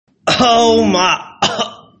Oh my.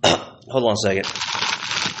 Hold on a second.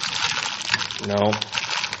 No.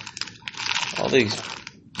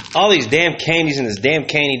 All these damn candies in this damn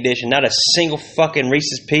candy dish and not a single fucking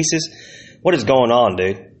Reese's Pieces. What is going on,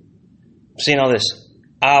 dude? I'm seeing all this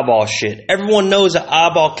eyeball shit. Everyone knows that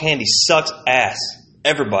eyeball candy sucks ass.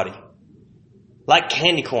 Everybody. Like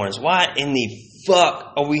candy corns. Why in the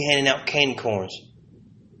fuck are we handing out candy corns?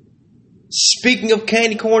 Speaking of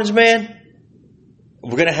candy corns, man,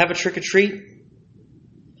 we're going to have a trick-or-treat?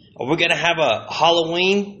 Are we going to have a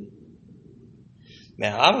Halloween?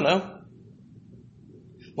 Man, I don't know.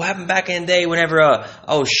 What happened back in the day whenever,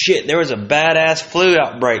 oh shit, there was a badass flu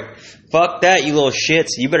outbreak? Fuck that, you little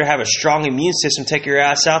shits. You better have a strong immune system, take your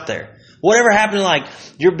ass out there. Whatever happened, like,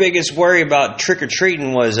 your biggest worry about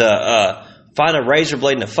trick-or-treating was, find a razor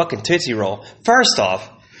blade in a fucking Tootsie Roll. First off,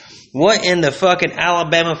 what in the fucking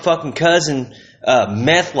Alabama fucking cousin,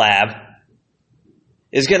 meth lab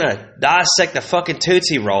is gonna dissect the fucking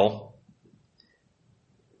Tootsie Roll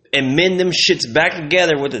and mend them shits back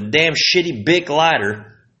together with a damn shitty Bic lighter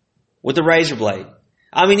with a razor blade?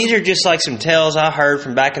 I mean, these are just like some tales I heard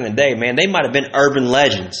from back in the day, man. They might have been urban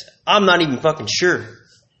legends. I'm not even fucking sure.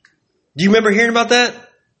 Do you remember hearing about that?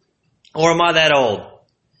 Or am I that old?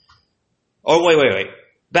 Oh, wait.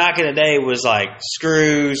 Back in the day it was like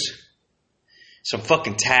screws, some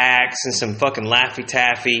fucking tacks, and some fucking Laffy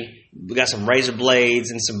Taffy. We got some razor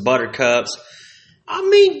blades and some buttercups. I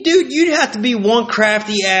mean, dude, you'd have to be one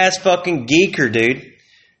crafty ass fucking geeker, dude.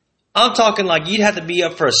 I'm talking like you'd have to be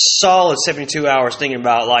up for a solid 72 hours thinking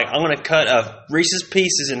about, like, I'm going to cut a Reese's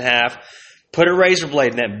Pieces in half, put a razor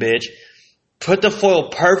blade in that bitch, put the foil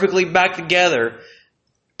perfectly back together,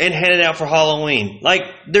 and hand it out for Halloween. Like,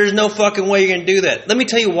 there's no fucking way you're going to do that. Let me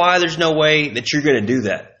tell you why there's no way that you're going to do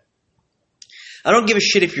that. I don't give a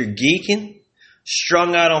shit if you're geeking,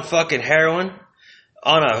 strung out on fucking heroin,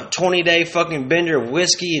 on a 20-day fucking bender of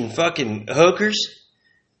whiskey and fucking hookers.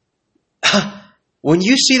 When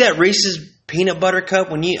you see that Reese's peanut butter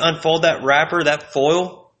cup, when you unfold that wrapper, that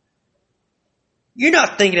foil, you're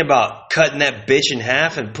not thinking about cutting that bitch in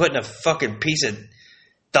half and putting a fucking piece of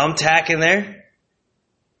thumbtack in there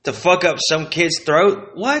to fuck up some kid's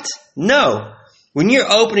throat. What? No. When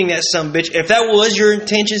you're opening that sumbitch, if that was your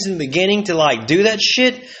intentions in the beginning to like do that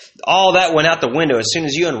shit, all that went out the window as soon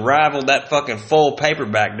as you unraveled that fucking full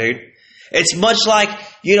paperback, dude. It's much like,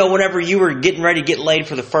 you know, whenever you were getting ready to get laid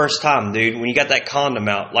for the first time, dude, when you got that condom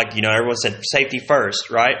out, like, you know, everyone said safety first,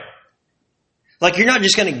 right? Like, you're not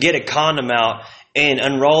just going to get a condom out and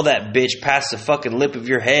unroll that bitch past the fucking lip of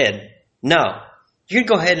your head. No. You're going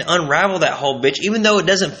to go ahead and unravel that whole bitch, even though it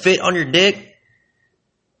doesn't fit on your dick.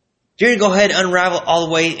 You're going to go ahead and unravel all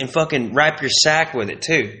the way and fucking wrap your sack with it,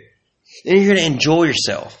 too. And you're going to enjoy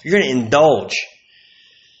yourself. You're going to indulge.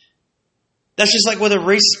 That's just like with a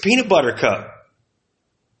Reese's peanut butter cup.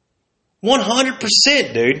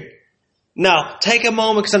 100%, dude. Now, take a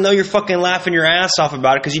moment, because I know you're fucking laughing your ass off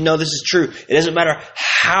about it, because you know this is true. It doesn't matter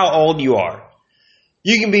how old you are.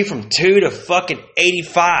 You can be from 2 to fucking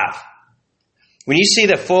 85. When you see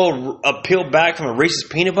that foil peeled back from a Reese's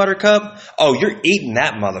peanut butter cup, oh, you're eating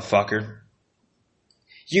that motherfucker.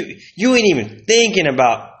 You ain't even thinking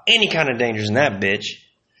about any kind of dangers in that bitch.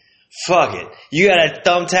 Fuck it. You got a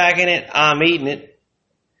thumbtack in it, I'm eating it.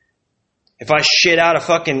 If I shit out a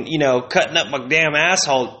fucking, you know, cutting up my damn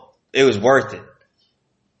asshole, it was worth it.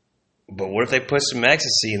 But what if they put some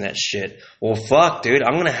ecstasy in that shit? Well, fuck, dude.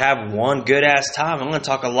 I'm going to have one good ass time. I'm going to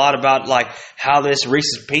talk a lot about, like, how this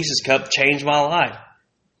Reese's Pieces cup changed my life.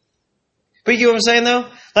 But you get what I'm saying, though?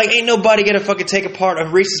 Like, ain't nobody going to fucking take apart a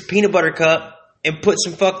Reese's peanut butter cup and put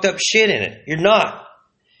some fucked up shit in it. You're not.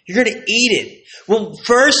 You're going to eat it. Well,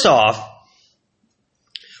 first off,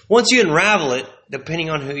 once you unravel it, depending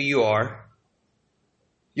on who you are,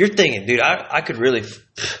 you're thinking, dude, I could really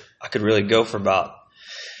go for about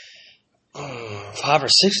 5 or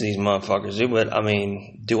 6 of these motherfuckers, dude. But I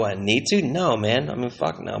mean, do I need to? No, man. I mean,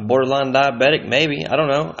 fuck no. Borderline diabetic, maybe. I don't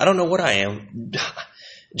know. I don't know what I am.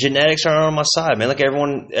 Genetics are on my side, man. Look,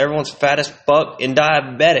 everyone's fat as fuck and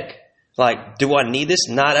diabetic. Like, do I need this?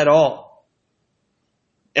 Not at all.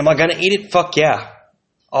 Am I going to eat it? Fuck yeah.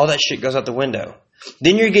 All that shit goes out the window.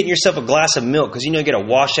 Then you're getting yourself a glass of milk because you know you got to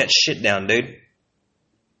wash that shit down, dude.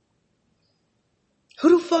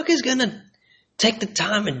 Who the fuck is going to take the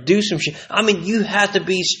time and do some shit? I mean, you have to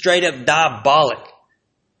be straight up diabolic.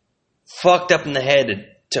 Fucked up in the head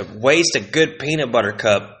to waste a good peanut butter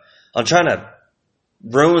cup on trying to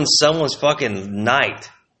ruin someone's fucking night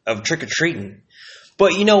of trick-or-treating.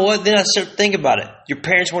 But you know what? Then I start to think about it. Your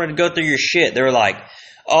parents wanted to go through your shit. They were like,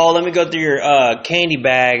 oh, let me go through your candy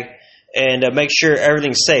bag and make sure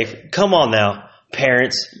everything's safe. Come on now,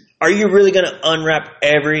 parents. Are you really going to unwrap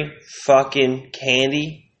every fucking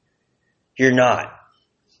candy? You're not.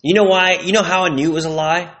 You know why? You know how I knew it was a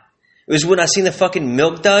lie? It was when I seen the fucking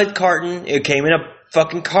Milk Dud carton. It came in a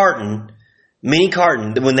fucking carton, mini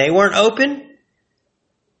carton. When they weren't open,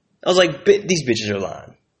 I was like, these bitches are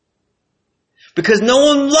lying. Because no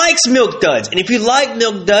one likes Milk Duds. And if you like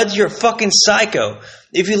Milk Duds, you're a fucking psycho.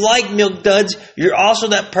 If you like Milk Duds, you're also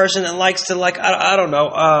that person that likes to I don't know.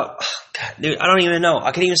 God, dude, I don't even know.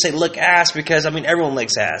 I can't even say lick ass because, everyone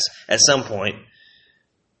licks ass at some point.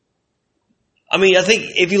 I think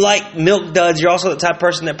if you like Milk Duds, you're also the type of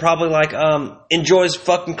person that probably enjoys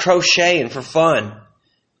fucking crocheting for fun.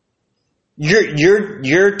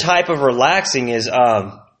 Your type of relaxing is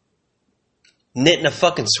knitting a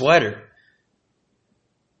fucking sweater.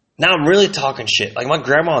 Now I'm really talking shit. Like my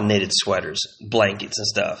grandma knitted sweaters, blankets and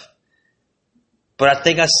stuff. But I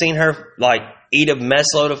think I've seen her eat a mess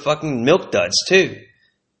load of fucking Milk Duds too.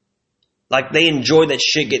 Like they enjoy that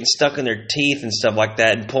shit getting stuck in their teeth and stuff like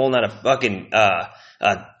that and pulling out a fucking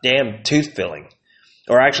damn tooth filling.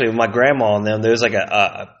 Or actually with my grandma and them, there was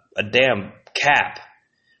a damn cap.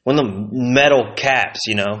 One of them metal caps,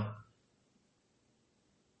 What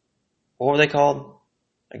were they called?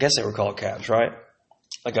 I guess they were called caps, right?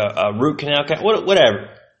 Like a root canal cap, whatever.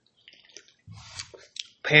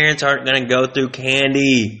 Parents aren't going to go through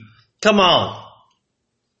candy. Come on.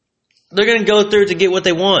 They're going to go through it to get what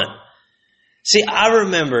they want. See, I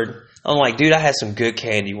remembered, I'm like, dude, I had some good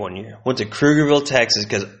candy one year. Went to Krugerville, Texas,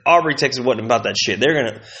 because Aubrey, Texas wasn't about that shit.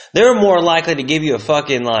 They're more likely to give you a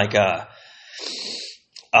fucking, a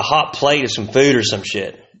hot plate of some food or some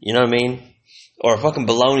shit. You know what I mean? Or a fucking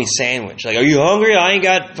bologna sandwich. Like, are you hungry? I ain't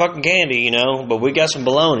got fucking candy, but we got some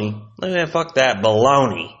bologna. Man, fuck that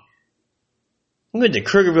bologna. I went to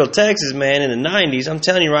Krugerville, Texas, man, in the 90s. I'm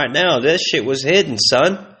telling you right now, that shit was hidden,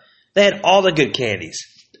 son. They had all the good candies.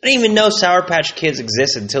 I didn't even know Sour Patch Kids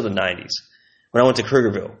existed until the 90s when I went to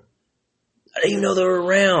Krugerville. I didn't even know they were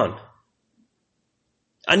around.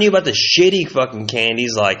 I knew about the shitty fucking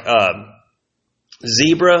candies like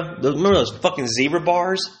Zebra. Remember those fucking Zebra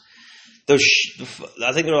bars? Those,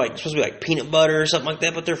 I think they're supposed to be like peanut butter or something like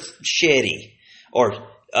that, but they're shitty. Or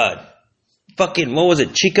fucking, what was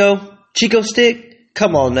it, Chico? Chico stick?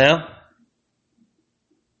 Come on now.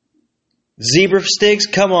 Zebra sticks?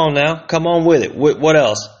 Come on now. Come on with it. What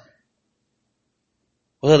else?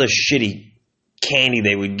 What other shitty candy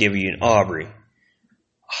they would give you in Aubrey?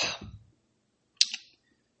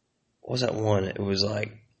 What was that one? It was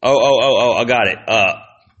like, I got it.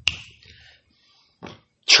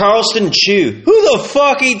 Charleston Chew. Who the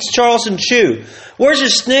fuck eats Charleston Chew? Where's your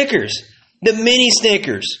Snickers? The mini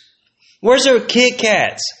Snickers. Where's their Kit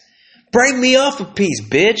Kats? Break me off a piece,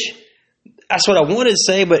 bitch. That's what I wanted to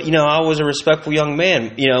say, but, I was a respectful young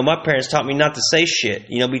man. My parents taught me not to say shit.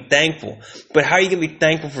 Be thankful. But how are you going to be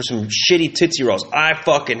thankful for some shitty Tootsie Rolls? I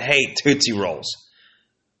fucking hate Tootsie Rolls.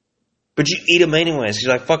 But you eat them anyways. Because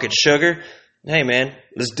you're like, fuck it, sugar. Hey, man,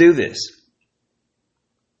 let's do this.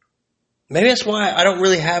 Maybe that's why I don't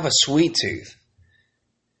really have a sweet tooth.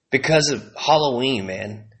 Because of Halloween,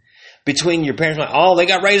 man. Between your parents, they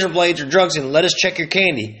got razor blades or drugs and let us check your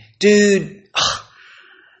candy. Dude,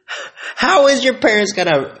 how is your parents going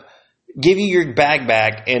to give you your bag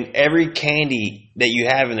back and every candy that you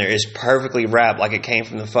have in there is perfectly wrapped like it came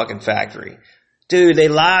from the fucking factory? Dude, they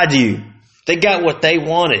lied to you. They got what they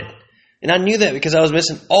wanted. And I knew that because I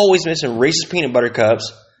was always missing Reese's peanut butter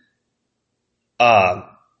cups.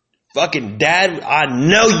 Fucking dad, I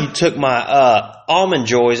know you took my Almond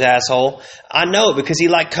Joys, asshole. I know it because he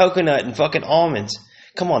liked coconut and fucking almonds.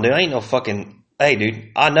 Come on, dude, I ain't no fucking... Hey,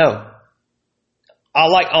 dude, I know. I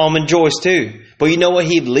like Almond Joys too. But you know what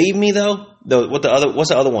he'd leave me though? What's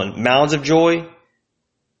the other one? Mounds of Joy?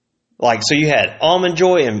 So you had Almond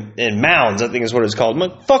Joy and Mounds, I think is what it's called. I'm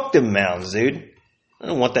like, fuck them Mounds, dude. I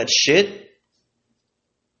don't want that shit.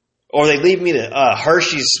 Or they leave me the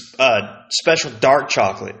Hershey's special dark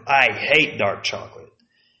chocolate. I hate dark chocolate.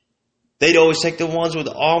 They'd always take the ones with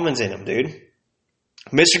the almonds in them, dude.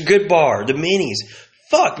 Mr. Goodbar, the minis.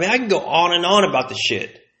 Fuck, man, I can go on and on about the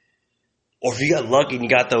shit. Or if you got lucky and you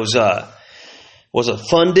got those, was it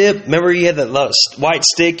Fun Dip? Remember you had that white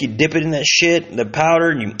stick, you dip it in that shit, the powder,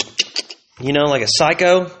 and you like a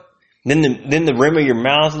psycho? Then the rim of your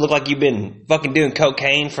mouth look like you've been fucking doing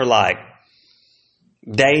cocaine for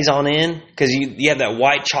days on end because you have that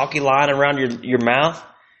white chalky line around your mouth.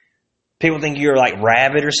 People think you're like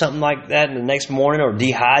rabid or something like that, and the next morning or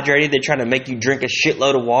dehydrated, they're trying to make you drink a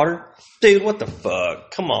shitload of water. Dude, what the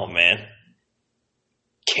fuck? Come on, man.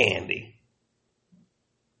 Candy.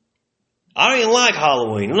 I don't even like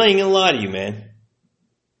Halloween. I'm not even gonna lie to you, man.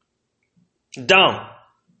 Don't.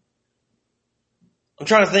 I'm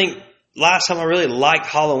trying to think last time I really liked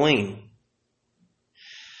Halloween.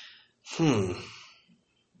 I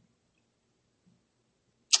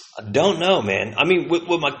don't know, man. I mean,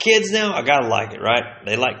 with my kids now, I gotta like it, right?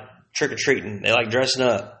 They like trick-or-treating. They like dressing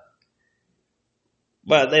up.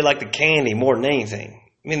 But they like the candy more than anything.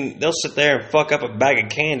 I mean, they'll sit there and fuck up a bag of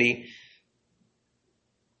candy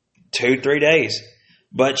 2-3 days.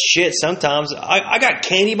 But shit, sometimes I got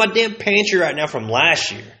candy in my damn pantry right now from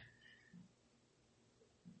last year.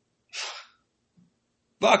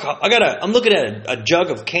 Fuck, I'm looking at a jug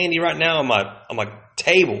of candy right now on my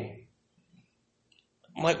table.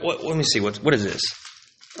 I'm like, what? Let me see, what is this?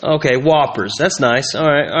 Okay, Whoppers. That's nice. All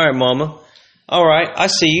right, Mama. All right, I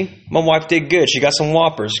see you. My wife did good. She got some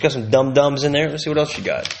Whoppers. She got some Dum-Dums in there. Let's see what else she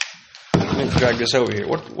got. Let me drag this over here.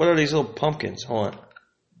 What are these little pumpkins? Hold on.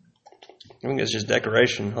 I think it's just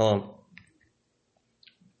decoration. Hold on.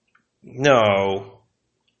 No.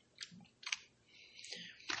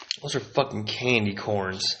 Those are fucking candy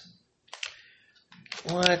corns.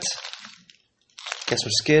 What? Got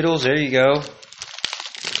some Skittles. There you go.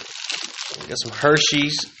 Got some Hershey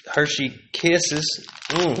Kisses.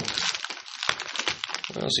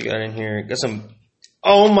 What else you got in here? Got some,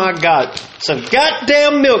 oh my God, some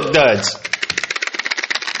goddamn Milk Duds.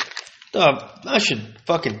 I should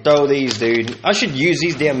fucking throw these, dude. I should use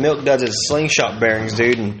these damn Milk Duds as slingshot bearings,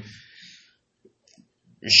 dude, and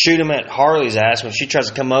shoot them at Harley's ass when she tries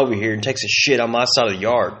to come over here and takes a shit on my side of the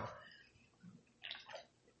yard.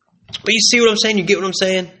 But you see what I'm saying? You get what I'm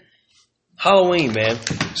saying? Halloween, man.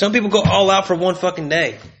 Some people go all out for one fucking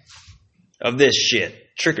day of this shit.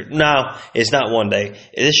 No, it's not one day.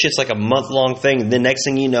 This shit's like a month-long thing. The next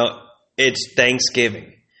thing you know, it's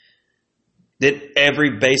Thanksgiving. That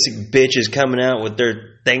every basic bitch is coming out with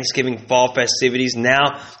their Thanksgiving fall festivities.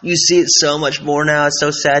 Now, you see it so much more now. It's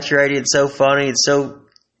so saturated. It's so funny. It's so...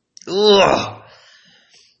 Ugh.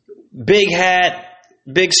 Big hat,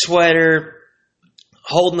 big sweater,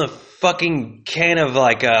 holding a fucking can of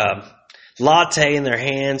like a latte in their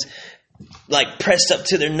hands, like pressed up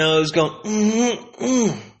to their nose, going,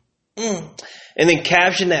 and then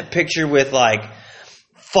caption that picture with like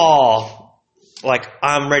fall, like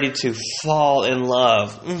I'm ready to fall in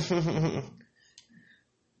love.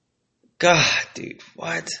 God, dude,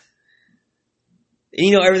 what?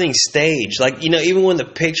 You know, everything's staged. Like, you know, even when the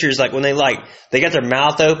pictures, like when they got their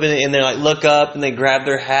mouth open and they like look up and they grab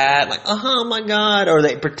their hat, like, oh my God, or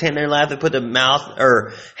they pretend they're laughing, put the mouth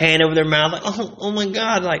or hand over their mouth, like, oh my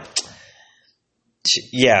God, like,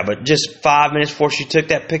 yeah, but just 5 minutes before she took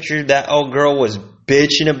that picture, that old girl was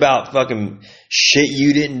bitching about fucking shit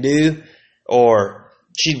you didn't do, or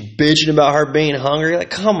she's bitching about her being hungry. Like,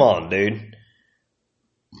 come on, dude.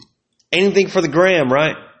 Anything for the gram,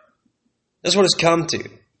 right? That's what it's come to.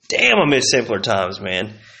 Damn, I miss simpler times,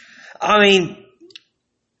 man. I mean,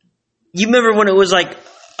 you remember when it was like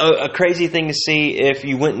a crazy thing to see if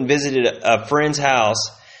you went and visited a friend's house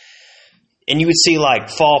and you would see like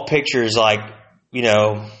fall pictures, like, you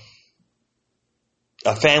know,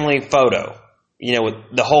 a family photo, you know, with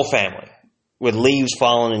the whole family, with leaves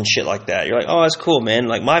falling and shit like that. You're like, oh, that's cool, man.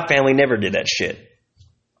 Like, my family never did that shit.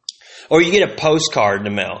 Or you get a postcard in the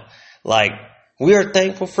mail, like, we are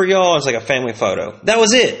thankful for y'all. It's like a family photo. That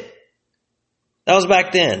was it. That was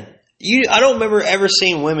back then. I don't remember ever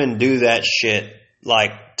seeing women do that shit,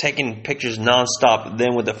 like taking pictures nonstop,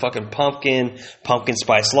 then with the fucking pumpkin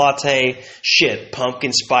spice latte, shit,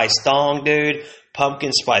 pumpkin spice thong, dude,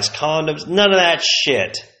 pumpkin spice condoms, none of that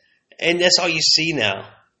shit. And that's all you see now.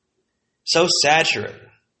 So saturated.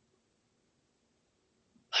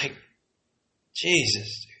 Like,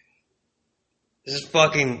 Jesus, dude. This is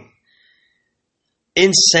fucking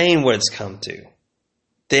insane what it's come to.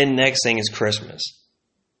 Then next thing is Christmas.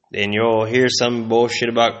 Then you'll hear some bullshit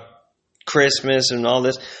about Christmas and all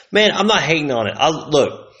this. Man, I'm not hating on it.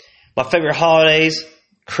 Look, my favorite holidays,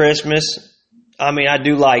 Christmas. I mean, I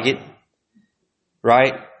do like it.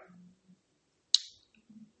 Right?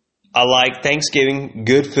 I like Thanksgiving,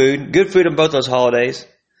 good food. Good food on both those holidays.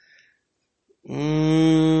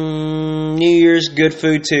 New Year's, good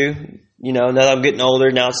food too. You know, now that I'm getting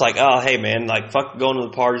older, now it's like, oh, hey, man, like, fuck going to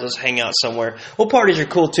the parties. Let's hang out somewhere. Well, parties are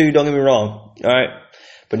cool, too. Don't get me wrong. All right?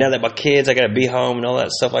 But now that my kids, I got to be home and all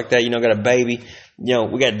that stuff like that, you know, got a baby, you know,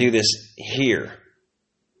 we got to do this here.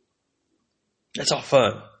 That's all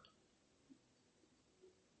fun.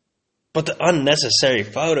 But the unnecessary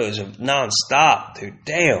photos of nonstop, dude,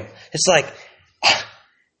 damn. It's like,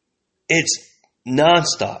 it's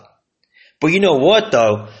nonstop. But you know what,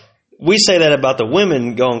 though? We say that about the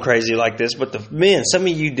women going crazy like this, but the men, some of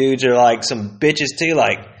you dudes are like some bitches too,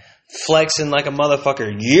 like flexing like a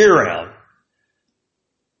motherfucker year round.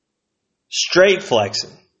 Straight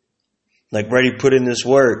flexing. Like, ready to put in this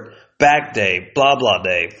work. Back day. Blah, blah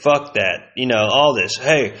day. Fuck that. All this.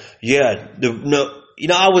 Hey, yeah.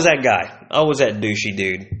 I was that guy. I was that douchey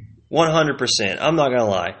dude. 100%. I'm not going to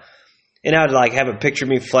lie. And I would, like, have a picture of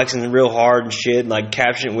me flexing real hard and shit. And, like,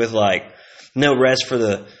 caption it with, like, no rest for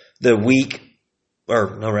the week.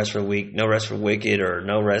 Or no rest for the week. No rest for wicked. Or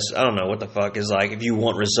no rest. I don't know what the fuck is like. If you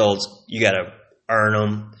want results, you got to earn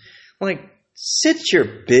them. Like, sit your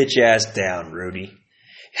bitch ass down, Rudy.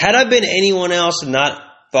 Had I been anyone else and not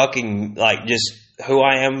fucking, like, just who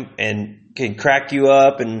I am and can crack you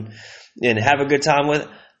up and have a good time with it,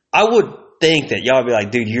 I would think that y'all would be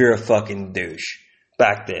like, dude, you're a fucking douche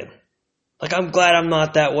back then. Like, I'm glad I'm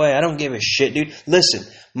not that way. I don't give a shit, dude. Listen,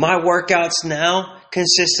 my workouts now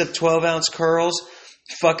consist of 12-ounce curls,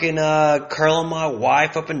 fucking curling my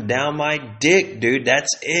wife up and down my dick, dude.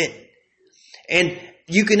 That's it. And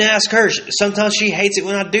you can ask her. Sometimes she hates it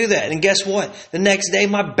when I do that. And guess what? The next day,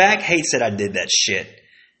 my back hates that I did that shit.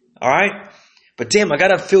 All right? But damn, I got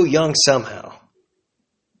to feel young somehow.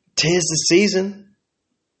 'Tis the season.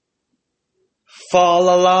 Fa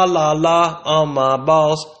la la la la on my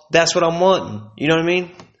balls. That's what I'm wanting. You know what I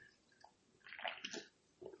mean?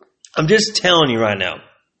 I'm just telling you right now.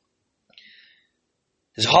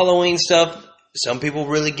 This Halloween stuff, some people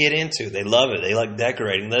really get into. They love it. They like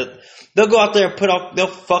decorating. They'll go out there and they'll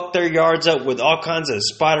fuck their yards up with all kinds of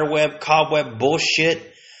spider web, cobweb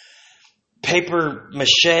bullshit, paper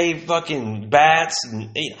mache fucking bats.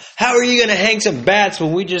 And, how are you going to hang some bats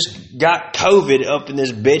when we just got COVID up in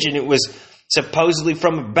this bitch and it was supposedly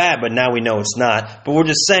from a bat, but now we know it's not. But we're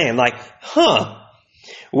just saying, like,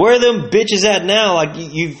 where are them bitches at now? Like,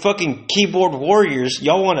 you fucking keyboard warriors,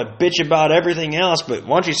 y'all want to bitch about everything else, but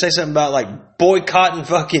why don't you say something about, like, boycotting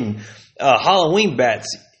fucking Halloween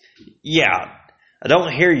bats? Yeah, I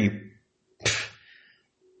don't hear you.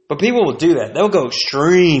 But people will do that. They'll go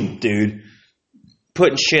extreme, dude,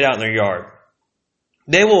 putting shit out in their yard.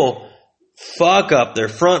 They will fuck up their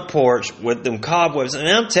front porch with them cobwebs. And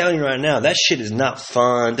I'm telling you right now, that shit is not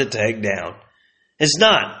fun to take down. It's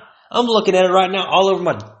not. I'm looking at it right now all over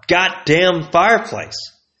my goddamn fireplace.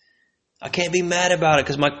 I can't be mad about it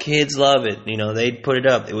because my kids love it. They'd put it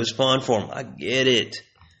up. It was fun for them. I get it.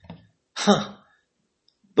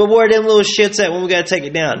 But where are them little shits at when we got to take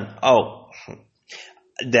it down? Oh,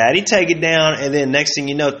 Daddy, take it down. And then next thing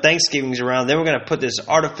you know, Thanksgiving's around. Then we're going to put this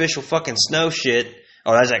artificial fucking snow shit.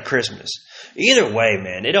 Oh, that's at Christmas. Either way,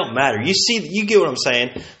 man, it don't matter. You get what I'm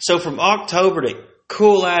saying? So from October to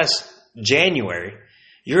cool-ass January,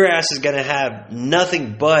 your ass is going to have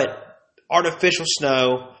nothing but artificial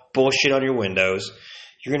snow, bullshit on your windows.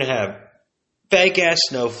 You're going to have fake-ass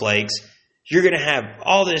snowflakes. You're going to have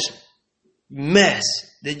all this mess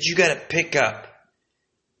that you got to pick up.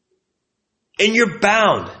 And you're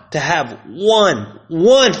bound to have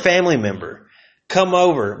one family member come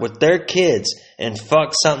over with their kids and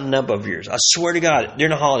fuck something up of yours. I swear to God,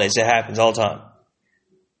 during the holidays, it happens all the time.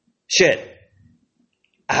 Shit.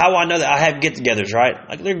 How I know that I have get-togethers, right?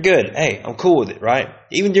 Like, they're good. Hey, I'm cool with it, right?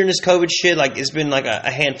 Even during this COVID shit, like, it's been like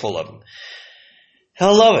a handful of them. Hell,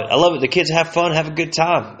 I love it. I love it. The kids have fun, have a good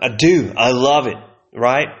time. I do. I love it,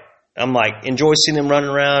 right? I'm like, enjoy seeing them running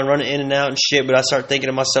around, running in and out and shit, but I start thinking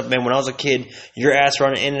to myself, man, when I was a kid, your ass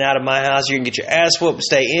running in and out of my house, you can get your ass whooped,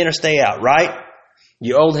 stay in or stay out, right?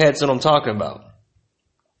 You old heads know what I'm talking about.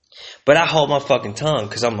 But I hold my fucking tongue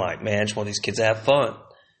because I'm like, man, I just want these kids to have fun.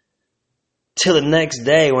 Till the next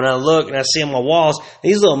day when I look and I see on my walls,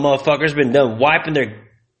 these little motherfuckers been done wiping their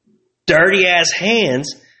dirty ass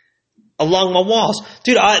hands along my walls.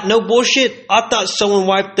 Dude, no bullshit. I thought someone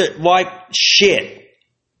wiped shit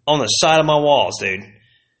on the side of my walls, dude.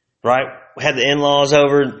 Right? We had the in-laws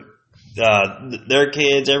over, their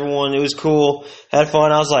kids, everyone. It was cool. Had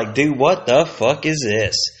fun. I was like, dude, what the fuck is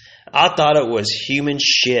this? I thought it was human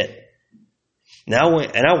shit. Now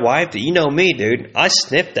and I wiped it. You know me, dude. I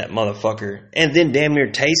sniffed that motherfucker and then damn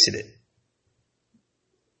near tasted it.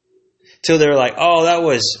 Till they were like, oh, that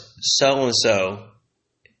was so-and-so.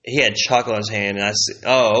 He had chocolate on his hand. And I said,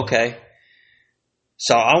 oh, okay.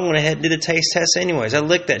 So I went ahead and did a taste test anyways. I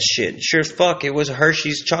licked that shit. Sure as fuck, it was a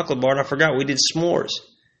Hershey's chocolate bar and I forgot we did s'mores.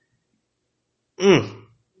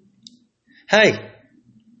 Hey.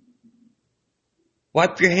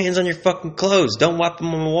 Wipe your hands on your fucking clothes. Don't wipe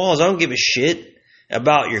them on the walls. I don't give a shit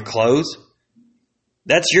about your clothes.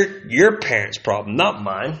 That's your parents' problem, not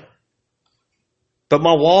mine. But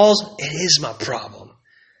my walls, it is my problem.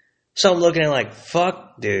 So I'm looking at it like,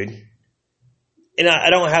 fuck, dude. And I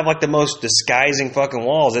don't have like the most disguising fucking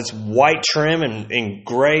walls. It's white trim and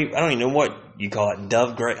gray. I don't even know what you call it.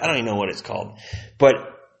 Dove gray. I don't even know what it's called. But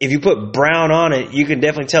if you put brown on it, you can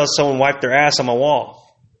definitely tell someone wiped their ass on my wall.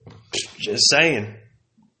 Just saying.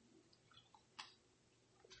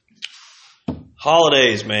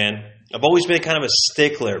 Holidays, man. I've always been kind of a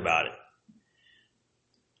stickler about it.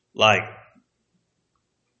 Like,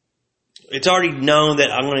 it's already known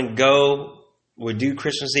that I'm going to go. We do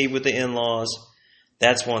Christmas Eve with the in-laws.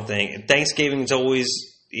 That's one thing. And Thanksgiving is always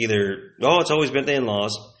it's always been the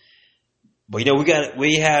in-laws. But,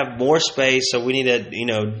 we have more space, so we need to,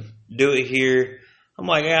 do it here. I'm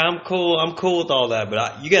like, yeah, I'm cool. I'm cool with all that.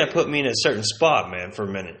 But you got to put me in a certain spot, man, for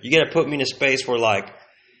a minute. You got to put me in a space where, like,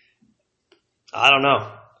 I don't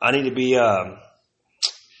know. I need to be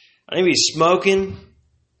smoking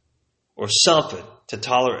or something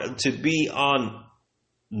to be on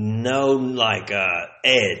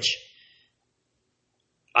edge.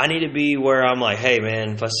 I need to be where I'm like, hey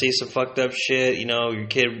man, if I see some fucked up shit, your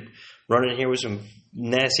kid running here with some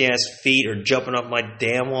nasty ass feet or jumping off my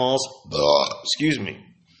damn walls, excuse me,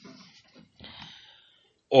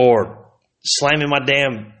 or slamming my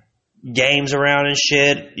damn games around and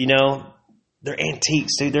shit, they're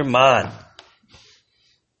antiques, dude. They're mine.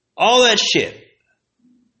 All that shit.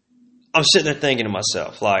 I'm sitting there thinking to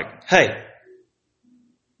myself, like, hey,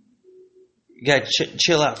 you got to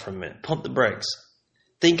chill out for a minute. Pump the brakes.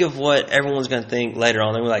 Think of what everyone's going to think later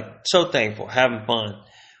on. They're like, so thankful, having fun.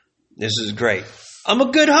 This is great. I'm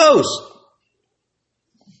a good host.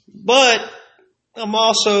 But I'm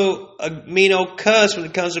also a mean old cuss when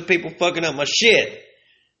it comes to people fucking up my shit.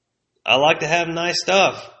 I like to have nice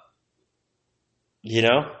stuff.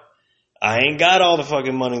 I ain't got all the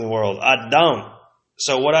fucking money in the world. I don't.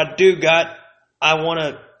 So what I do got, I want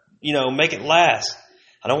to, make it last.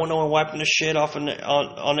 I don't want no one wiping the shit off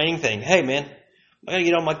on anything. Hey, man, I got to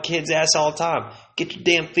get on my kid's ass all the time. Get your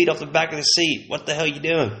damn feet off the back of the seat. What the hell you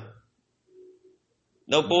doing?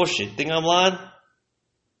 No bullshit. Think I'm lying?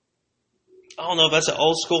 I don't know if that's an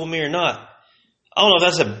old school me or not. I don't know if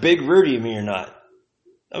that's a big Rudy of me or not.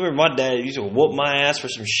 I remember my dad used to whoop my ass for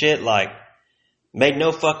some shit like made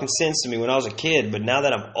no fucking sense to me when I was a kid. But now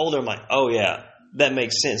that I'm older, I'm like, oh yeah, that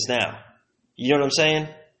makes sense now. You know what I'm saying?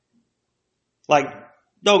 Like,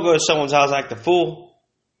 don't go to someone's house act a fool.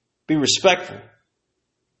 Be respectful.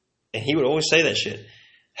 And he would always say that shit.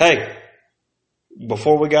 Hey,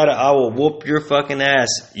 before we got it, I will whoop your fucking ass.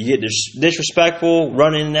 You get disrespectful,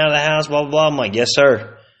 running in and out of the house, blah, blah, blah. I'm like, yes,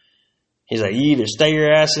 sir. He's like, you either stay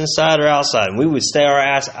your ass inside or outside. And we would stay our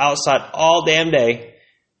ass outside all damn day.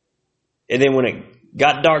 And then when it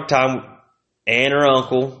got dark time, aunt or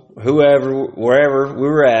uncle, whoever, wherever we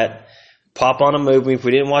were at, pop on a movie. If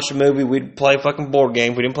we didn't watch a movie, we'd play fucking board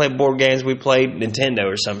games. If we didn't play board games, we played Nintendo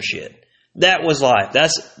or some shit. That was life.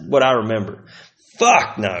 That's what I remember.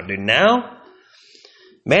 Fuck no, dude. Now,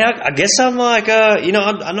 man, I guess I'm like, I'm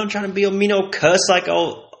not trying to be a mean old cuss like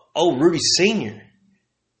old Rudy Sr.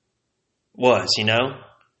 was,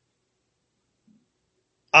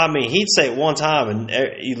 I mean, he'd say it one time and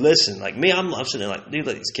he'd listen. Like me, I'm sitting there like, dude,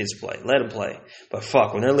 let these kids play. Let them play. But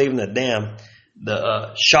fuck, when they're leaving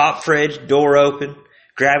the shop fridge door open,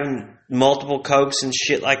 grabbing multiple Cokes and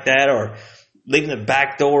shit like that, or leaving the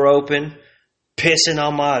back door open, pissing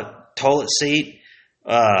on my toilet seat,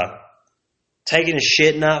 taking a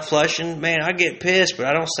shit, not flushing, man, I get pissed, but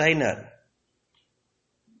I don't say nothing.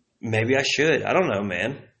 Maybe I should. I don't know,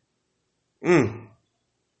 man.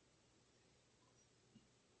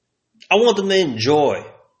 I want them to enjoy.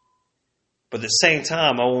 But at the same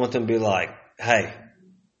time, I want them to be like, hey,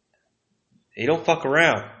 you don't fuck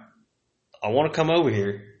around. I want to come over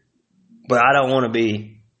here, but I don't want to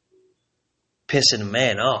be pissing a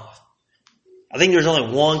man off. I think there's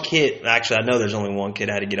only one kid. Actually, I know there's only one kid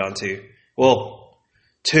I had to get onto. Well,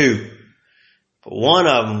 two. But one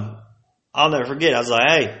of them, I'll never forget. I was like,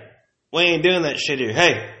 hey, we ain't doing that shit here.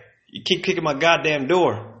 Hey, you keep kicking my goddamn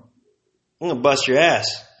door, I'm going to bust your ass.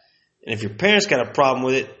 And if your parents got a problem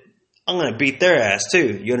with it, I'm going to beat their ass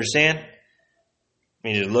too. You understand?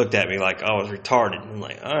 And he just looked at me like I was retarded. I'm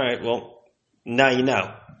like, all right, well, now you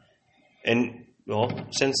know. And, well,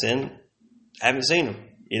 since then, I haven't seen him,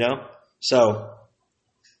 So,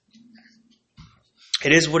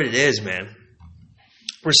 it is what it is, man.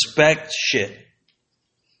 Respect shit.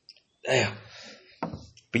 Damn.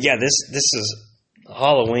 But yeah, this is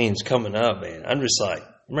Halloween's coming up, man. I'm just like,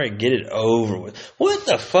 I'm ready to get it over with. What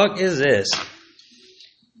the fuck is this?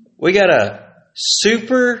 We got a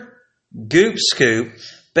super goop scoop.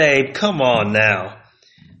 Babe, come on now.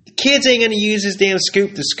 The kids ain't going to use this damn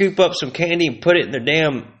scoop to scoop up some candy and put it in their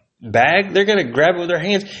damn bag. They're going to grab it with their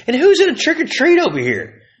hands. And who's going to trick or treat over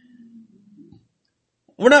here?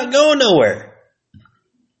 We're not going nowhere.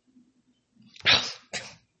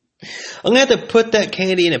 I'm going to have to put that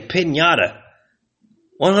candy in a piñata.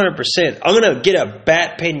 100%. I'm going to get a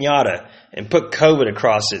bat piñata and put COVID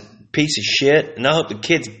across it. Piece of shit. And I hope the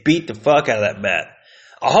kids beat the fuck out of that bat.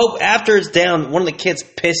 I hope after it's down, one of the kids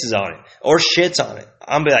pisses on it or shits on it.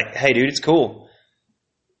 I'm be like, hey, dude, it's cool.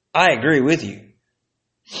 I agree with you.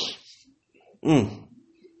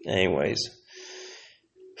 Anyways.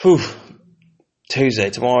 Whew.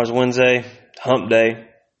 Tuesday. Tomorrow's Wednesday. Hump day.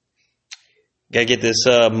 Gotta get this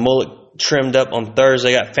mullet trimmed up on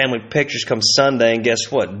Thursday. Got family pictures come Sunday. And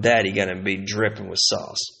guess what? Daddy gonna be dripping with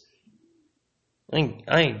sauce. I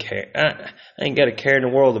ain't care. I ain't got a care in the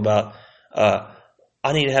world about,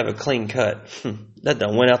 I need to have a clean cut. That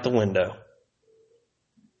done went out the window.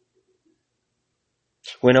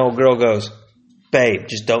 When old girl goes, babe,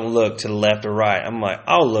 just don't look to the left or right. I'm like,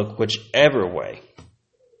 I'll look whichever way.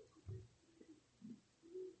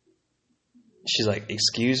 She's like,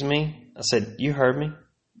 excuse me? I said, you heard me.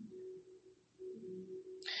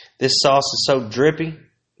 This sauce is so drippy.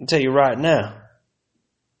 I'll tell you right now.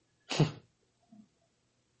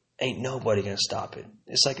 Ain't nobody gonna stop it.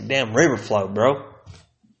 It's like a damn river flow, bro.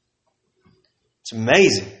 It's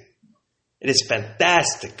amazing. It is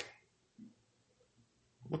fantastic.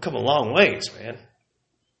 We've come a long ways, man.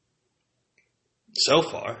 So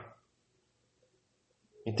far.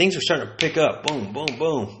 And things are starting to pick up. Boom, boom,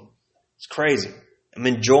 boom. It's crazy. I'm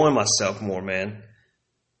enjoying myself more, man.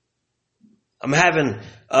 I'm having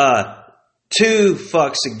 2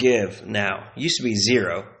 fucks to give now. Used to be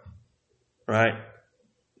 0, right?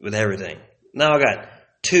 With everything. Now I got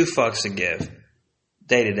 2 fucks to give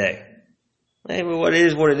day to day. Hey, but what it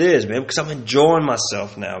is, man. Because I'm enjoying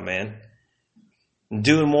myself now, man. I'm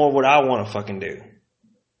doing more of what I want to fucking do.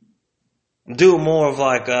 I'm doing more of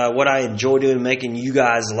like what I enjoy doing, making you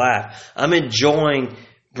guys laugh. I'm enjoying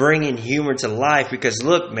bringing humor to life because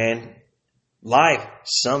look, man, life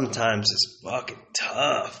sometimes is fucking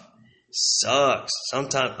tough. Sucks.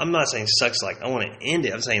 Sometimes, I'm not saying sucks like I want to end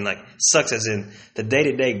it. I'm saying like sucks as in the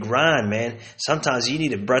day-to-day grind, man. Sometimes you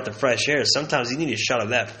need a breath of fresh air. Sometimes you need a shot of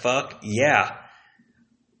that fuck yeah.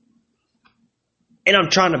 And I'm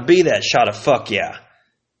trying to be that shot of fuck yeah.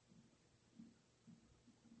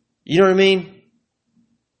 You know what I mean?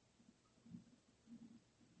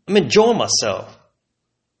 I'm enjoying myself.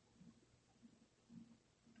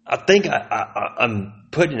 I think I'm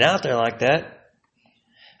putting it out there like that.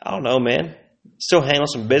 I don't know, man. Still handle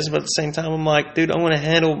some business, but at the same time, I'm like, dude, I'm going to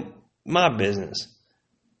handle my business.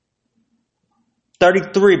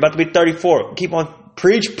 33, about to be 34. Keep on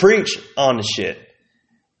preach on the shit.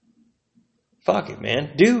 Fuck it,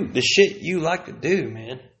 man. Do the shit you like to do,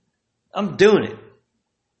 man. I'm doing it.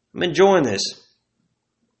 I'm enjoying this.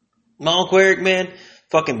 My Uncle Eric, man,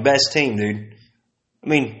 fucking best team, dude. I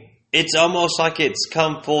mean, it's almost like it's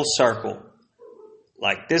come full circle.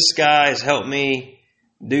 Like, this guy has helped me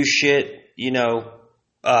do shit, you know,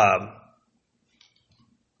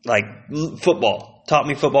 like football. Taught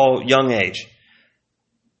me football young age.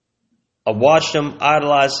 I watched him,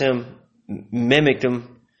 idolized him, mimicked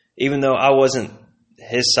him, even though I wasn't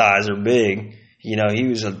his size or big. You know, he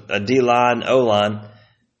was a D-line, O-line.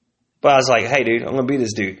 But I was like, hey, dude, I'm going to be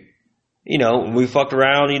this dude. You know, we fucked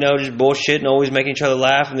around, you know, just bullshitting, always making each other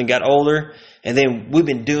laugh, and then got older. And then we've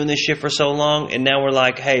been doing this shit for so long, and now we're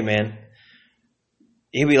like, hey, man.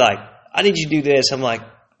 He'd be like, I need you to do this. I'm like,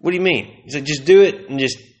 what do you mean? He's like, just do it and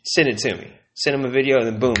just send it to me. Send him a video, and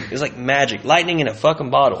then boom. It's like magic. Lightning in a fucking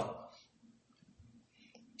bottle.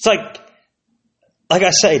 It's like I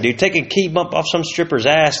say, dude, take a key bump off some stripper's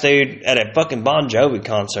ass, dude, at a fucking Bon Jovi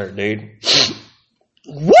concert, dude.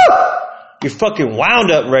 Woo! You're fucking wound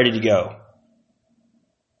up, ready to go.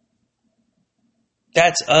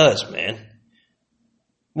 That's us, man.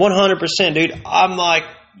 100%, dude. I'm like,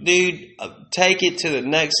 dude, take it to the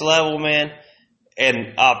next level, man.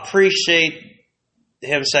 And I appreciate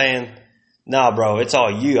him saying, nah, bro, it's all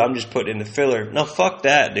you. I'm just putting in the filler. No, fuck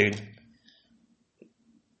that, dude.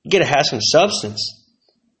 You gotta have some substance.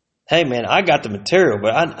 Hey, man, I got the material,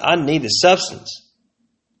 but I need the substance.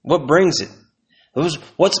 What brings it?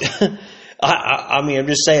 What's I mean, I'm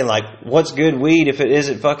just saying, like, what's good weed if it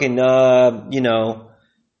isn't fucking,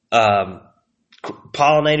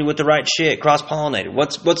 pollinated with the right shit, cross-pollinated?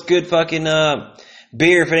 What's good fucking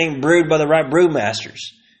beer if it ain't brewed by the right brewmasters?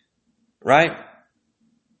 Right?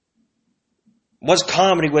 What's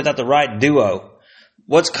comedy without the right duo?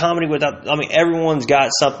 What's comedy without... I mean, everyone's got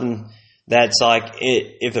something that's like...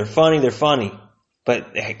 if they're funny, they're funny.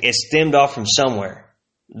 But it stemmed off from somewhere.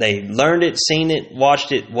 They learned it, seen it,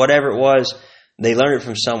 watched it, whatever it was. They learned it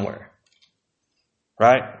from somewhere.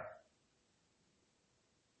 Right?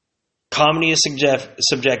 Comedy is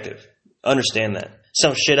subjective. Understand that.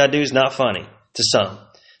 Some shit I do is not funny to some.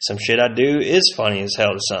 Some shit I do is funny as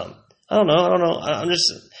hell to some. I don't know. I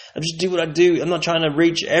just do what I do. I'm not trying to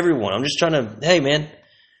reach everyone. I'm just trying to, hey man,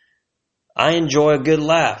 I enjoy a good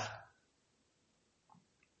laugh.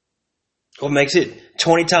 What makes it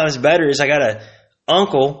 20 times better is I got an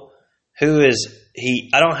uncle who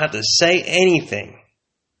I don't have to say anything.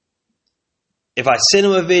 If I send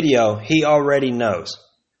him a video, he already knows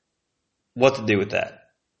what to do with that.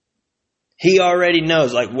 He already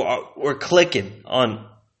knows, like, we're clicking on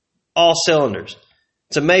all cylinders.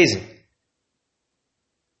 It's amazing.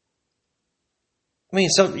 I mean,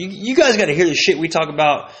 you guys got to hear the shit we talk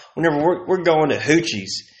about whenever we're going to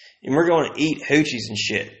hoochies and we're going to eat hoochies and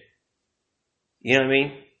shit. You know what I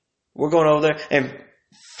mean? We're going over there and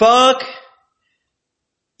fuck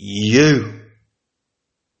you,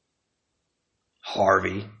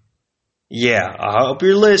 Harvey. Yeah, I hope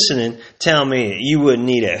you're listening. Tell me that you wouldn't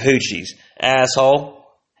eat at hoochies, asshole.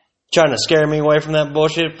 Trying to scare me away from that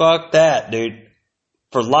bullshit? Fuck that, dude.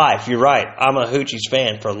 For life, you're right. I'm a hoochies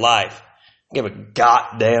fan for life. Give a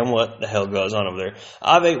goddamn what the hell goes on over there.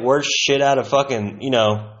 I've ate worse shit out of fucking,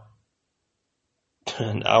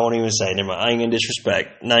 I won't even say it. Never mind. I ain't gonna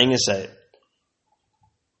disrespect. Not even gonna say it.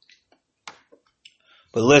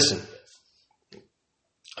 But listen,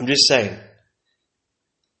 I'm just saying.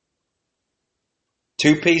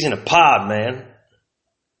 2 peas in a pod, man.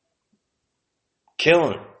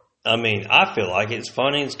 Killing it. I mean, I feel like it's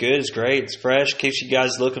funny, it's good, it's great, it's fresh, keeps you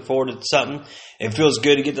guys looking forward to something. It feels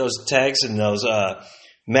good to get those texts and those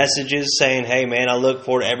messages saying, hey man, I look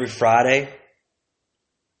forward to every Friday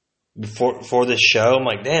before this show. I'm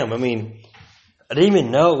like, damn, I mean, I didn't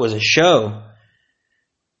even know it was a show.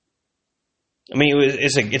 I mean,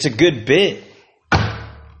 it's a good bit.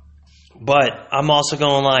 But I'm also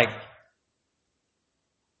going like,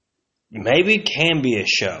 maybe it can be a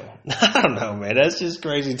show. I don't know, man. That's just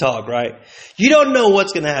crazy talk, right? You don't know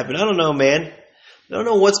what's going to happen. I don't know, man. I don't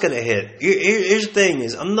know what's going to hit. Here's the thing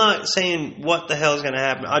is, I'm not saying what the hell is going to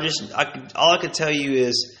happen. All I can tell you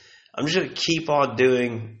is I'm just going to keep on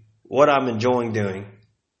doing what I'm enjoying doing.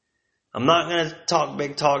 I'm not going to talk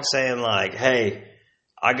big talk saying like, hey,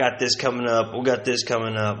 I got this coming up. We got this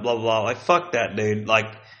coming up, blah, blah. Like, fuck that, dude.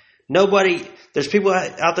 Like, there's people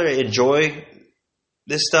out there that enjoy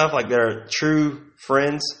this stuff, like they're true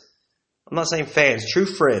friends. I'm not saying fans, true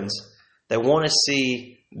friends that want to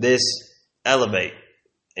see this elevate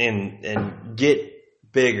and get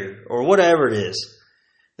bigger or whatever it is.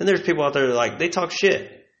 Then there's people out there that like, they talk shit.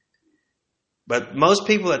 But most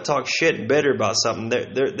people that talk shit bitter about something,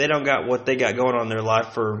 they don't got what they got going on in their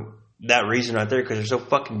life for that reason right there because they're so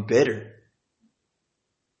fucking bitter.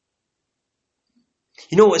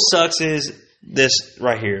 You know what sucks is this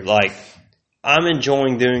right here. Like, I'm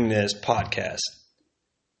enjoying doing this podcast.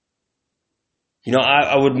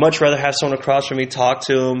 I would much rather have someone across from me, talk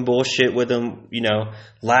to them, bullshit with them,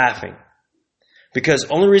 laughing. Because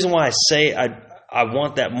only reason why I say I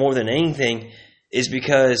want that more than anything is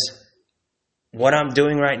because what I'm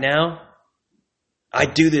doing right now, I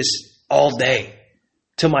do this all day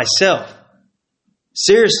to myself.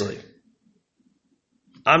 Seriously.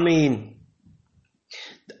 I mean,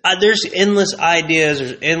 there's endless ideas,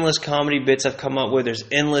 there's endless comedy bits I've come up with, there's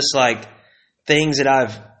endless like things that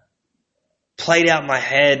I've played out in my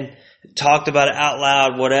head, talked about it out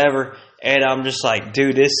loud, whatever, and I'm just like,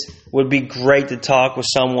 dude, this would be great to talk with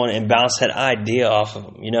someone and bounce that idea off of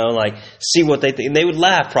them, like see what they think. And they would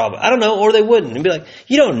laugh probably. I don't know, or they wouldn't. And be like,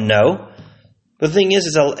 you don't know. The thing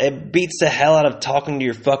is it beats the hell out of talking to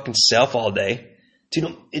your fucking self all day.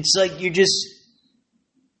 Dude, it's like you just...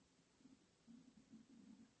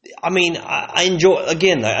 I mean, I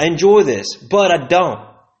enjoy this, but I don't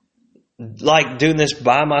like doing this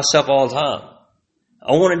by myself all the time.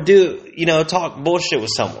 I want to do, talk bullshit with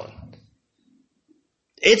someone.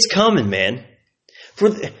 It's coming, man. For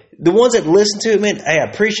the ones that listen to it, man, hey, I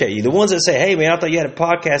appreciate you. The ones that say, hey, man, I thought you had a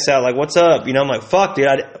podcast out. Like, what's up? I'm like, fuck, dude.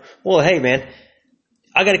 Well, hey, man,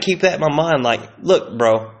 I got to keep that in my mind. Like, look,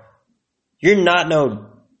 bro, you're not no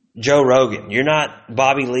Joe Rogan. You're not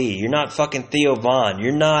Bobby Lee. You're not fucking Theo Vaughn.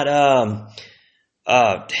 You're not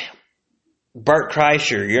Bert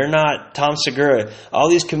Kreischer. You're not Tom Segura. All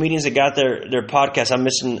these comedians that got their podcasts, I'm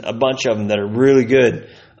missing a bunch of them that are really good.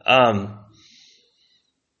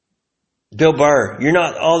 Bill Burr. You're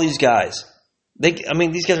not all these guys. These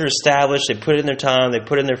guys are established. They put in their time. They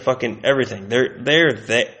put in their fucking everything.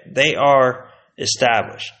 They are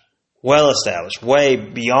established. Well established. Way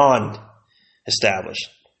beyond established.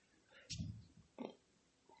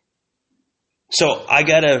 So I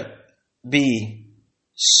gotta be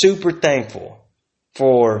super thankful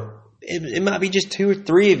for it might be just 2 or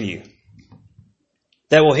 3 of you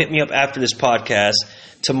that will hit me up after this podcast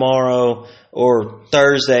tomorrow or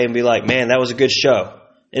Thursday and be like, man, that was a good show.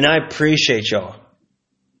 And I appreciate y'all.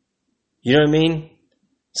 You know what I mean?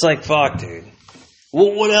 It's like, fuck, dude.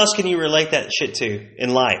 What else can you relate that shit to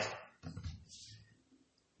in life?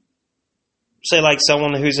 Say like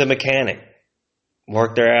someone who's a mechanic.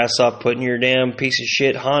 Work their ass off putting your damn piece of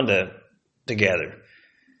shit Honda together.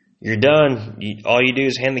 You're done. All you do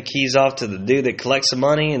is hand the keys off to the dude that collects the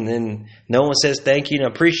money, and then no one says thank you and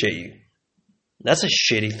appreciate you. That's a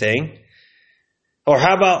shitty thing. Or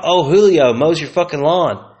how about, Julio mows your fucking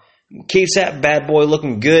lawn. Keeps that bad boy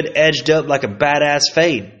looking good, edged up like a badass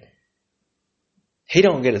fade. He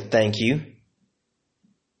don't get a thank you.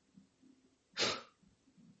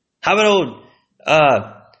 How about old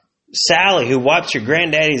Sally, who wipes your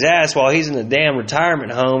granddaddy's ass while he's in the damn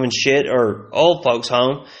retirement home and shit, or old folks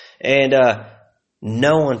home, and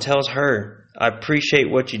no one tells her, I appreciate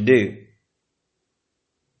what you do.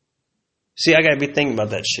 See, I got to be thinking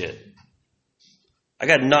about that shit. I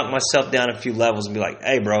got to knock myself down a few levels and be like,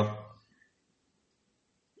 hey, bro,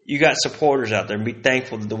 you got supporters out there, and be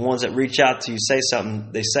thankful that the ones that reach out to you say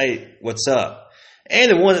something, they say, what's up? And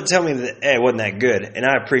the ones that tell me that, hey, it wasn't that good. And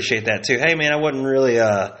I appreciate that too. Hey, man, I wasn't really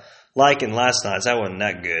liking last night's. That wasn't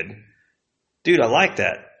that good. Dude, I like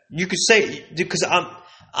that. You could say, dude, because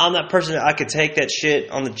I'm that person that I could take that shit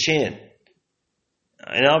on the chin.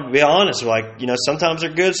 And I'll be honest, like, sometimes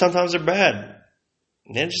they're good, sometimes they're bad.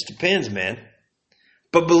 And it just depends, man.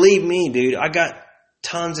 But believe me, dude, I got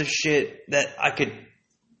tons of shit that I could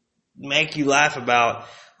make you laugh about.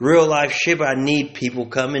 Real life shit, but I need people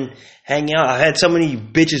come and hang out. I had so many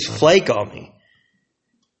bitches flake on me.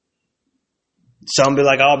 Some be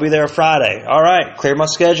like, I'll be there Friday. All right, clear my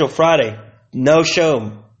schedule Friday. No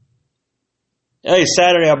show. Hey,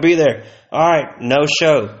 Saturday, I'll be there. All right, no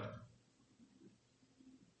show.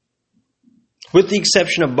 With the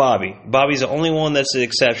exception of Bobby. Bobby's the only one that's the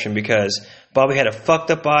exception because Bobby had a fucked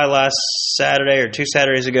up eye last Saturday or 2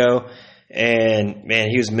 Saturdays ago, and, man,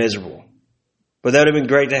 he was miserable. But that would have been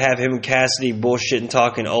great to have him and Cassidy bullshitting,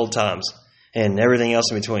 talking old times and everything else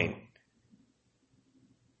in between.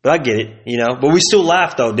 But I get it, But we still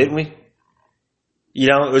laughed, though, didn't we?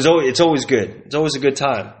 It's always good. It's always a good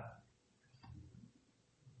time.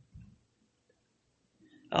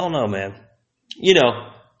 I don't know, man.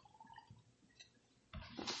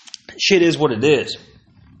 Shit is what it is.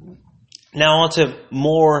 Now on to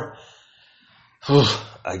more,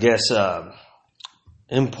 I guess,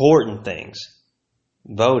 important things.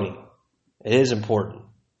 Voting. It is important.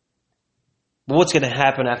 But what's going to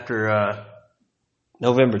happen after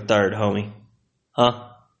November 3rd, homie? Huh?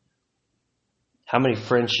 How many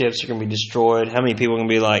friendships are going to be destroyed? How many people are going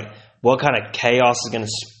to be like, what kind of chaos is going to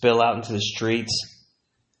spill out into the streets?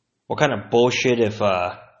 What kind of bullshit if,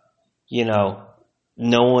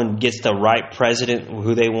 no one gets the right president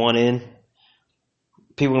who they want in?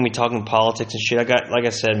 People are going to be talking politics and shit. I got, like I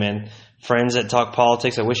said, man, friends that talk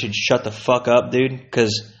politics. I wish you'd shut the fuck up, dude,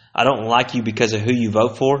 because I don't like you because of who you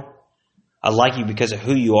vote for. I like you because of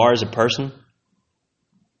who you are as a person.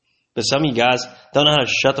 But some of you guys don't know how to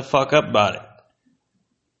shut the fuck up about it.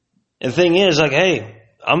 And the thing is, like, hey,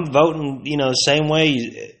 I'm voting, the same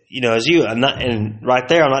way, as you. And right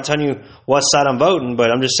there, I'm not telling you what side I'm voting,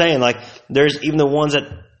 but I'm just saying, like, there's even the ones that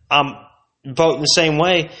I'm voting the same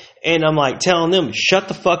way, and I'm like telling them, shut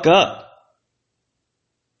the fuck up.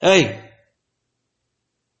 Hey,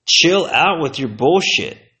 chill out with your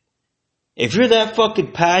bullshit. If you're that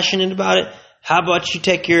fucking passionate about it, how about you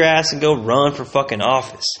take your ass and go run for fucking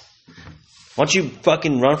office? Why don't you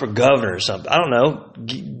fucking run for governor or something? I don't know.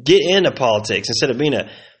 Get into politics instead of being a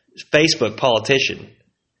Facebook politician.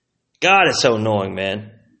 God, it's so annoying,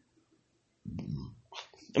 man.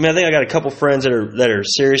 I mean, I think I got a couple friends that are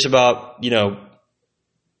serious about,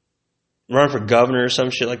 running for governor or some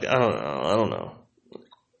shit like that. I don't know.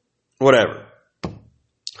 Whatever.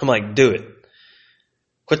 I'm like, do it.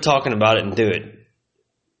 Quit talking about it and do it.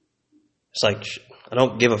 It's like, I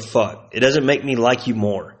don't give a fuck. It doesn't make me like you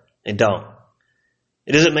more. It don't.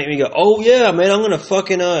 It doesn't make me go, oh yeah, man, I'm going to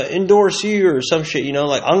fucking endorse you or some shit,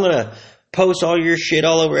 like I'm going to post all your shit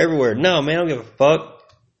all over everywhere. No, man, I don't give a fuck.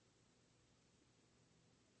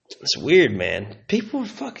 It's weird, man. People are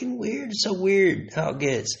fucking weird. It's so weird how it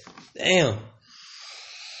gets. Damn.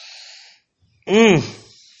 You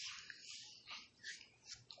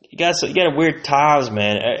got weird times,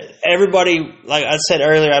 man. Everybody, like I said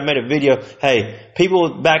earlier, I made a video. Hey,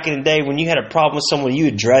 people back in the day, when you had a problem with someone, you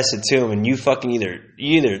address it to them, and you fucking either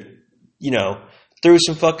threw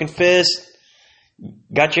some fucking fists,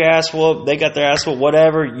 got your ass whooped, they got their ass whooped,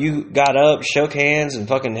 whatever. You got up, shook hands, and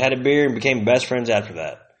fucking had a beer and became best friends after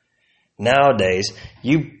that. Nowadays,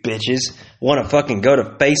 you bitches want to fucking go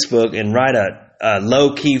to Facebook and write a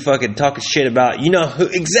low-key fucking talking shit about, you know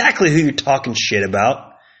exactly who you're talking shit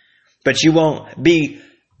about, but you won't be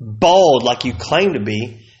bold like you claim to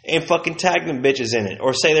be and fucking tag them bitches in it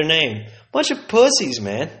or say their name. Bunch of pussies,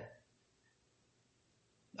 man.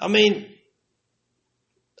 I mean,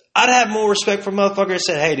 I'd have more respect for motherfuckers that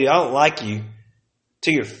said, hey, dude, I don't like you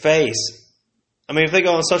to your face. I mean, if they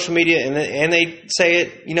go on social media and they say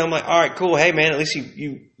it, you know, I'm like, all right, cool. Hey, man, at least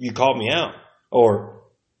you called me out or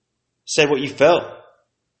said what you felt.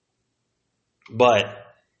 But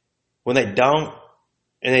when they don't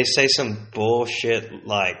and they say some bullshit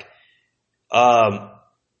like,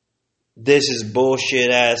 this is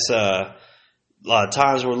bullshit ass a lot of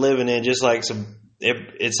times we're living in, just like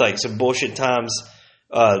it's like some bullshit times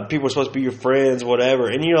people are supposed to be your friends, whatever.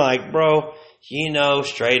 And you're like, bro, you know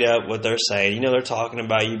straight up what they're saying. You know they're talking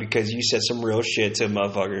about you because you said some real shit to a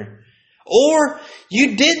motherfucker. Or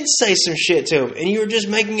you didn't say some shit to them and you were just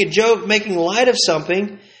making a joke, making light of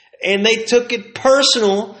something, and they took it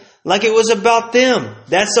personal like it was about them.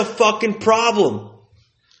 That's a fucking problem.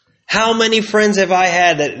 How many friends have I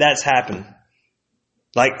had that's happened?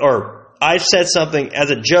 Like, or I've said something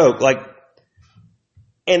as a joke, like,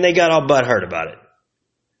 and they got all butthurt about it.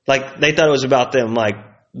 Like, they thought it was about them. Like,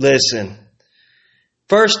 listen,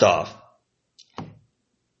 first off,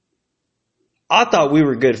 I thought we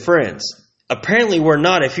were good friends. Apparently we're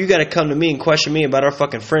not if you got to come to me and question me about our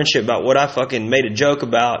fucking friendship, about what I fucking made a joke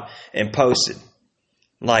about and posted.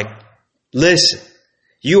 Like, listen,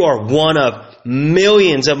 you are one of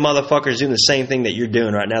millions of motherfuckers doing the same thing that you're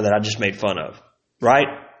doing right now that I just made fun of. Right?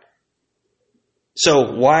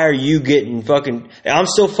 So why are you getting fucking... I'm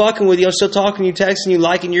still fucking with you. I'm still talking to you, texting you,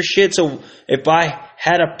 liking your shit. So if I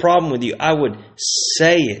had a problem with you, I would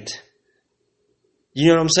say it. You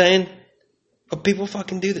know what I'm saying? But people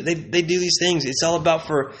fucking do that. They do these things. It's all about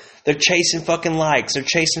they're chasing fucking likes. They're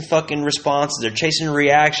chasing fucking responses. They're chasing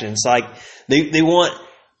reactions. Like, they want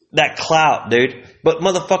that clout, dude. But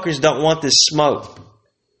motherfuckers don't want this smoke.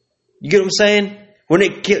 You get what I'm saying? When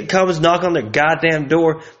it comes knock on their goddamn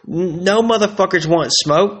door, no motherfuckers want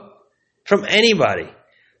smoke from anybody.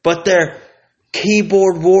 But they're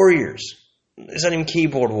keyboard warriors. It's not even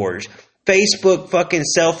keyboard warriors. Facebook fucking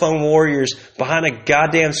cell phone warriors behind a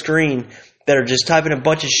goddamn screen that are just typing a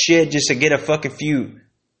bunch of shit just to get a fucking few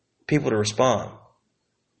people to respond.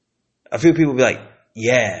 A few people be like,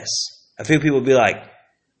 yes. A few people be like,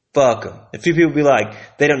 fuck them. A few people be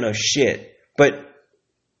like, they don't know shit. But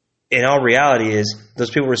in all reality is, those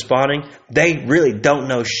people responding, they really don't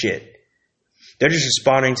know shit. They're just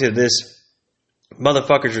responding to this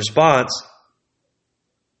motherfucker's response,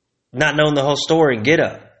 not knowing the whole story and get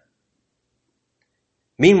up.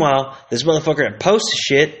 Meanwhile, this motherfucker that posts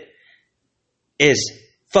shit is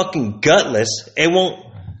fucking gutless and won't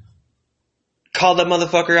call that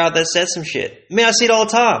motherfucker out that said some shit. Man, I see it all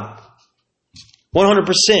the time.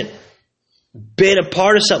 100% been a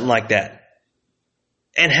part of something like that.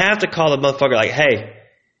 And have to call the motherfucker like, hey,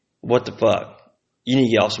 what the fuck? You need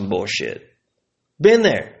to get off some bullshit. Been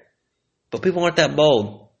there. But people aren't that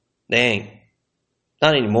bold. They ain't.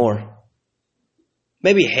 Not anymore.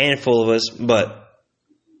 Maybe a handful of us, but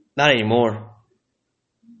not anymore.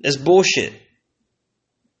 It's bullshit.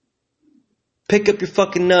 Pick up your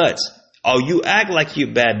fucking nuts. Oh, you act like you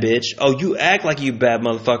a bad bitch. Oh, you act like you a bad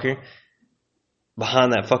motherfucker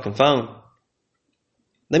behind that fucking phone.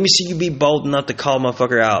 Let me see you be bold enough to call a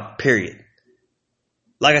motherfucker out, period.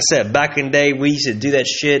 Like I said, back in the day, we used to do that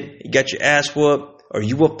shit. You got your ass whooped, or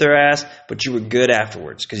you whooped their ass, but you were good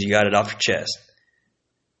afterwards because you got it off your chest.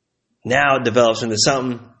 Now it develops into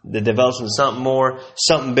something that develops into something more,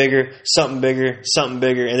 something bigger, something bigger, something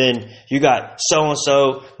bigger. And then you got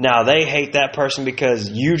so-and-so. Now they hate that person because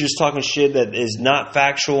you just talking shit that is not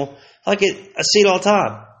factual. I see it all the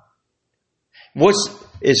time. What's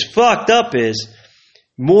is fucked up is,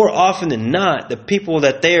 more often than not, the people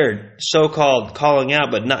that they're so-called calling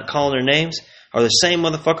out but not calling their names are the same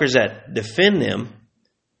motherfuckers that defend them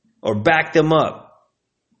or back them up.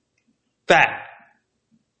 Facts.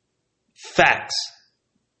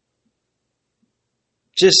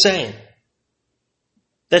 Just saying.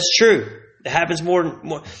 That's true. It happens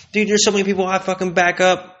more. Dude, there's so many people I fucking back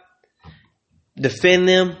up, defend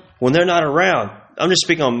them when they're not around. I'm just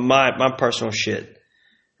speaking on my personal shit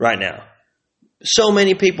right now. So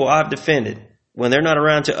many people I've defended when they're not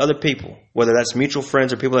around to other people, whether that's mutual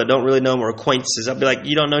friends or people that don't really know them or acquaintances. I'll be like,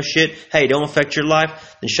 you don't know shit? Hey, don't affect your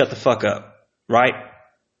life? Then shut the fuck up. Right?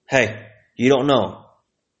 Hey, you don't know.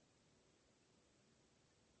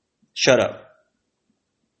 Shut up.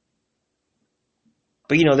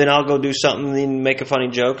 But, then I'll go do something and then make a funny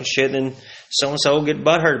joke and shit. And then so-and-so will get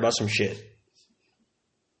butthurt about some shit.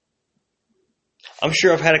 I'm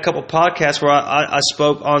sure I've had a couple podcasts where I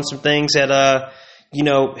spoke on some things that,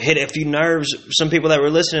 hit a few nerves. Some people that were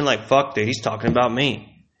listening like, fuck, dude, he's talking about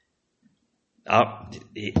me.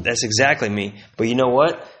 That's exactly me. But you know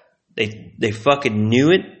what? They fucking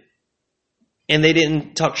knew it. And they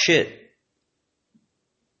didn't talk shit.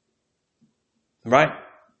 Right?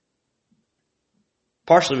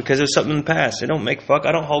 Partially because there's something in the past. They don't make fuck.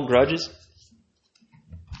 I don't hold grudges.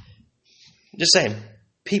 Just saying.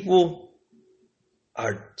 People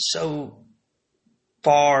are so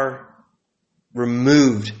far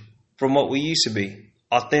removed from what we used to be.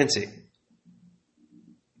 Authentic.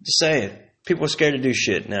 Just saying. People are scared to do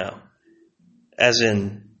shit now. As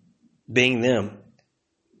in being them.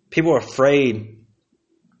 People are afraid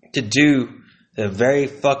to do the very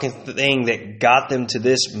fucking thing that got them to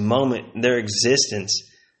this moment in their existence.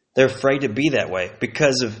 They're afraid to be that way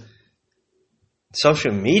because of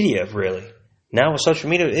social media, really. Now with social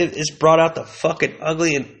media, it's brought out the fucking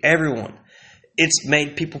ugly in everyone. It's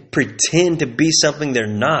made people pretend to be something they're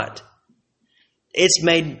not. It's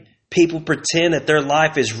made people pretend that their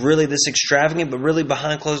life is really this extravagant, but really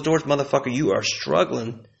behind closed doors, motherfucker, you are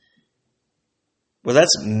struggling. Well,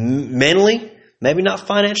 that's mentally, maybe not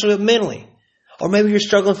financially, but mentally. Or maybe you're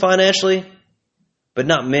struggling financially, but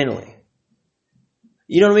not mentally.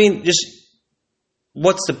 You know what I mean? Just,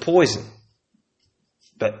 what's the poison?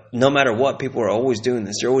 But no matter what, people are always doing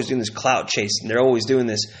this. They're always doing this clout chasing. They're always doing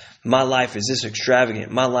this, my life is this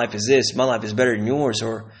extravagant. My life is this. My life is better than yours.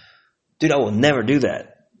 Or, dude, I will never do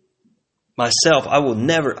that. Myself, I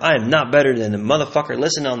am not better than the motherfucker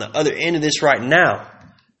listening on the other end of this right now.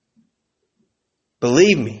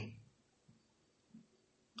 Believe me.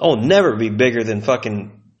 I'll never be bigger than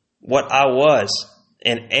fucking what I was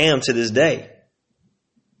and am to this day.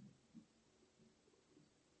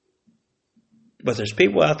 But there's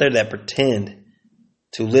people out there that pretend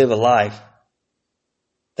to live a life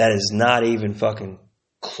that is not even fucking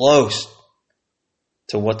close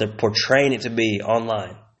to what they're portraying it to be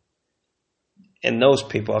online. And those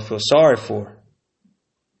people I feel sorry for.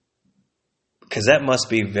 Because that must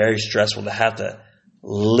be very stressful to have to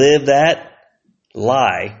live that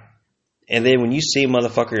lie. And then when you see a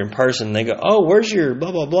motherfucker in person, they go, oh, where's your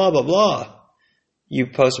blah, blah, blah, blah, blah. You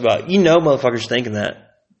post about, motherfuckers thinking that.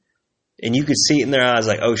 And you could see it in their eyes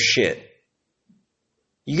like, oh shit.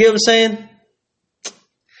 You get what I'm saying?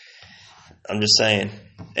 I'm just saying.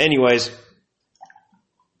 Anyways.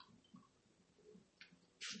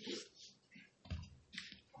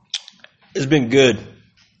 It's been good.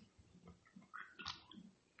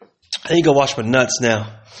 I need to go wash my nuts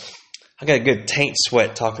now. I got a good taint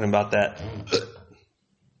sweat talking about that.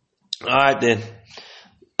 Alright then.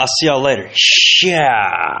 I'll see y'all later.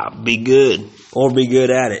 Yeah, be good. Or be good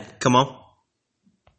at it. Come on.